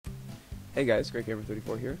Hey guys,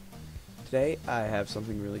 GreatGamer34 here. Today I have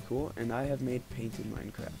something really cool, and I have made paint in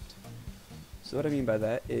Minecraft. So what I mean by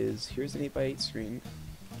that is, here's an 8x8 screen.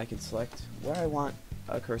 I can select where I want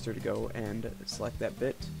a cursor to go and select that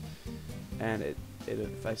bit, and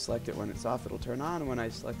if I select it when it's off, it'll turn on, and when I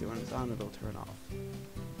select it when it's on, it'll turn off.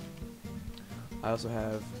 I also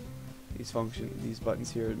have these buttons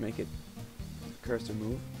here to make it cursor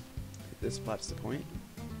move. This plots the point.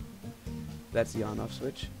 That's the on-off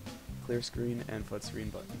switch, clear screen, and flood screen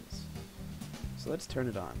buttons. So let's turn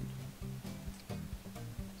it on.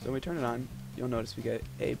 So when we turn it on, you'll notice we get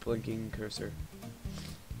a blinking cursor.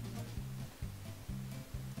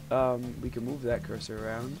 We can move that cursor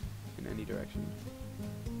around in any direction.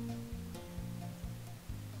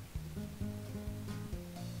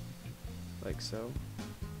 Like so.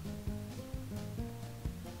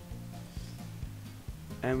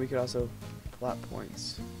 And we could also plot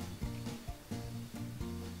points.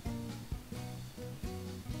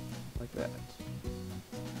 Like that.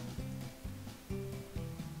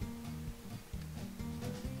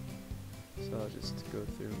 So I'll just go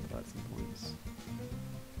through and plot some points.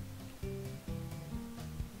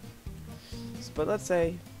 But let's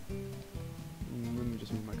say, let me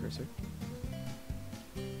just move my cursor.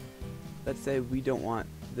 Let's say we don't want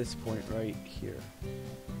this point right here,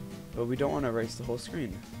 but we don't want to erase the whole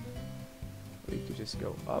screen. We could just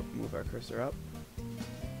go up, move our cursor up,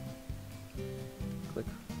 click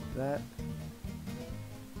that,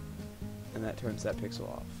 and that turns that pixel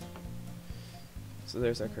off. So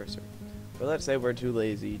there's our cursor. But let's say we're too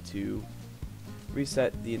lazy to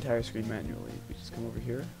reset the entire screen manually. We just come over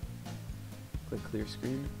here, click clear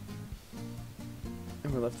screen,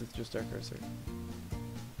 and we're left with just our cursor.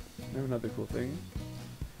 Now another cool thing,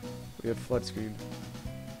 we have flood screen.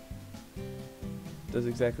 Does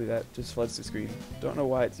exactly that, just floods the screen. Don't know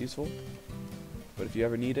why it's useful, but if you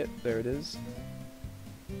ever need it, there it is.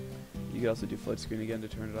 You can also do flood screen again to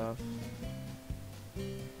turn it off.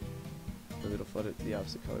 Or it'll flood it the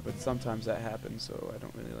opposite color, but sometimes that happens, so I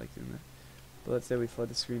don't really like doing that. But let's say we flood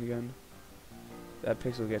the screen again. That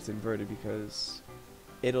pixel gets inverted because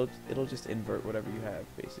it'll just invert whatever you have,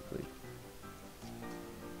 basically.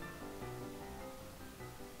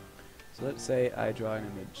 So let's say I draw an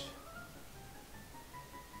image.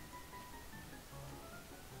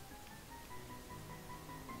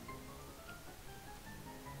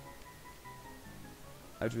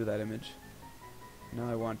 I drew that image. Now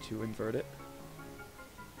I want to invert it.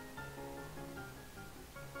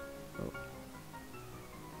 Oh.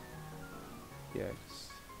 Yeah,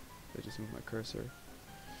 I just moved my cursor.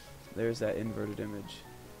 There's that inverted image.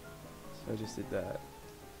 So I just did that.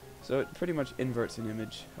 So it pretty much inverts an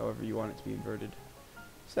image however you want it to be inverted.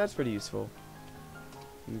 So that's pretty useful.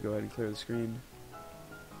 Let me go ahead and clear the screen.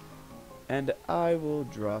 And I will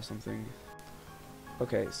draw something.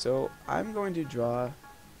 Okay, so I'm going to draw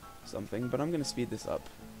something, but I'm going to speed this up.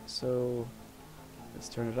 So let's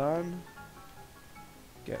turn it on.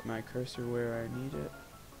 Get my cursor where I need it.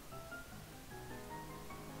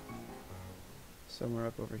 Somewhere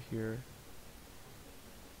up over here.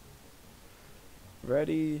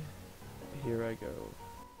 Ready? Here I go.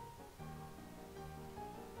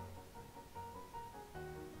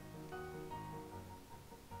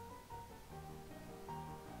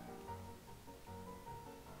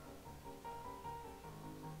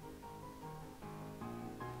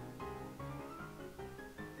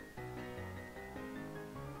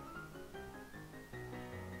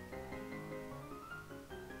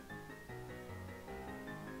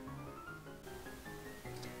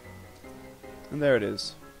 And there it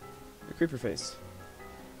is. The creeper face.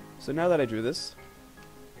 So now that I drew this,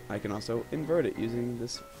 I can also invert it using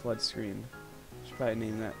this flood screen. Should probably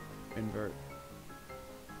name that invert.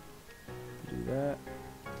 Do that.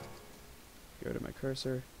 Go to my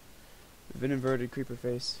cursor. We have an inverted creeper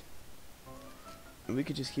face. And we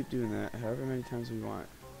could just keep doing that however many times we want.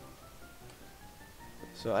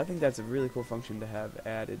 So I think that's a really cool function to have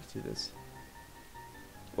added to this.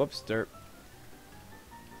 Whoops, derp.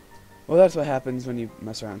 Well, that's what happens when you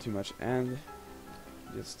mess around too much. And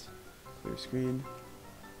just clear screen.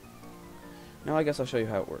 Now I guess I'll show you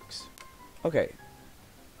how it works. Okay,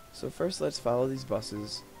 so first let's follow these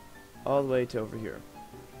buses all the way to over here.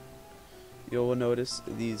 You'll notice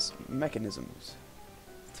these mechanisms.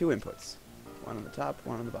 2 inputs. One on the top,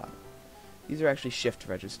 one on the bottom. These are actually shift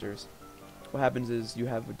registers. What happens is you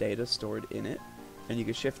have data stored in it, and you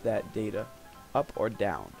can shift that data up or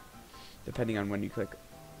down, depending on when you click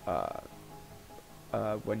up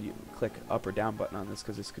or down button on this,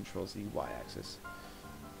 because this controls the y-axis.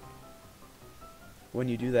 When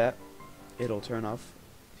you do that, it'll turn off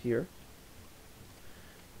here,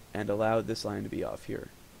 and allow this line to be off here.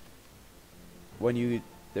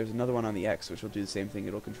 There's another one on the X which will do the same thing.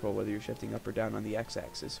 It'll control whether you're shifting up or down on the X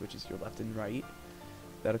axis, which is your left and right.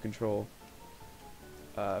 That'll control,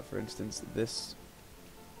 for instance, this.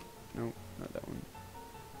 No, not that one.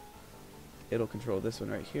 It'll control this one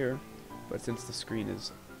right here, but since the screen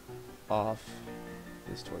is off,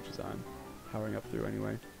 this torch is on, powering up through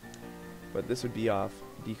anyway. But this would be off,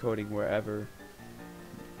 decoding wherever.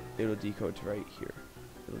 It'll decode to right here.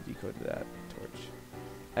 It'll decode to that torch.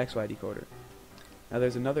 XY decoder. Now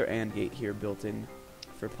there's another AND gate here built in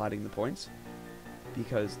for plotting the points,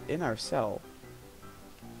 because in our cell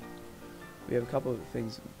we have a couple of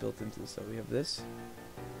things built into the cell. We have this,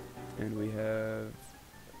 and we have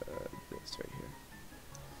this right here.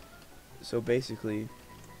 So basically,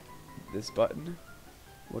 this button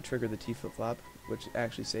will trigger the T flip-flop, which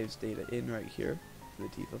actually saves data in right here for the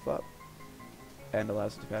T flip-flop, and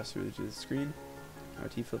allows it to pass through to the screen. Our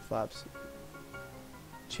T flip-flops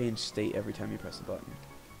change state every time you press a button.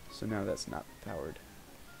 So now that's not powered.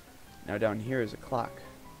 Now down here is a clock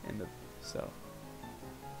in the cell.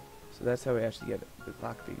 So that's how we actually get the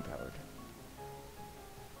clock being powered.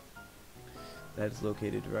 That is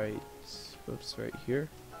located right here.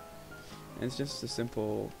 And it's just a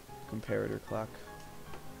simple comparator clock.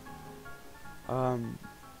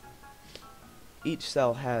 Each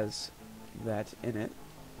cell has that in it,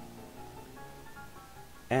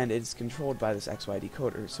 and it's controlled by this XY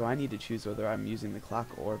decoder, so I need to choose whether I'm using the clock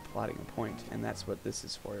or plotting a point, and that's what this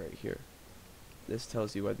is for right here. This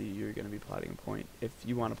tells you whether you're going to be plotting a point. If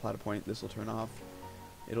you want to plot a point, this will turn off.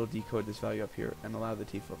 It'll decode this value up here and allow the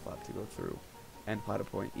T flip-flop to go through and plot a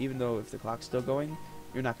point. Even though if the clock's still going,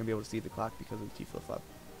 you're not going to be able to see the clock because of the T flip-flop.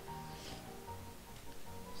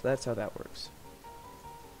 So that's how that works.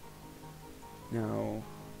 Now,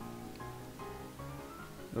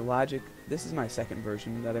 the logic, this is my second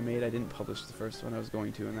version that I made. I didn't publish the first one. I was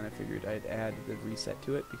going to, and then I figured I'd add the reset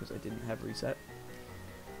to it because I didn't have reset.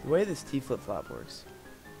 The way this T flip-flop works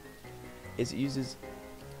is it uses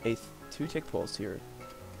a 2-tick pulse here,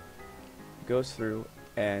 goes through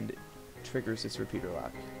and triggers this repeater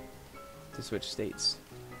lock to switch states.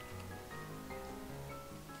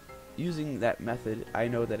 Using that method, I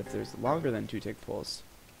know that if there's longer than 2-tick pulse,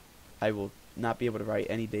 I will not be able to write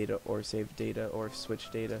any data or save data or switch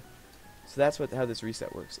data. So that's how this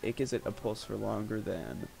reset works. It gives it a pulse for longer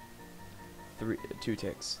than 2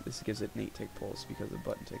 ticks. This gives it an 8-tick pulse because the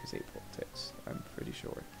button tick is 8 ticks, I'm pretty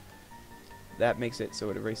sure. That makes it so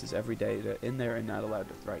it erases every data in there and not allowed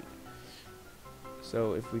to write.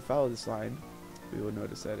 So if we follow this line, we will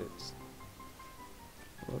notice that it's,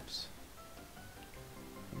 comes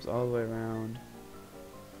all the way around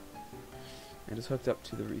and is hooked up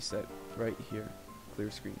to the reset right here,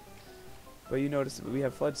 clear screen. But you notice that we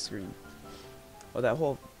have flood screen. Well, that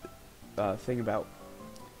whole thing about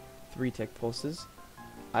 3-tick pulses,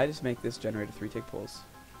 I just make this generate a 3-tick pulse,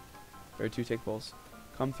 or a 2-tick pulse,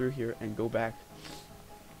 come through here and go back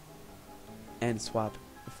and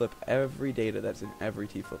flip every data that's in every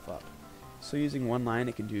T flip-flop. So using one line,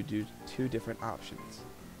 it can do 2 different options.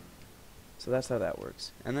 So that's how that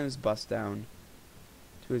works. And then it's bust down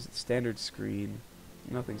to a standard screen,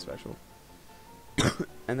 nothing special.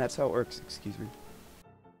 And that's how it works, excuse me.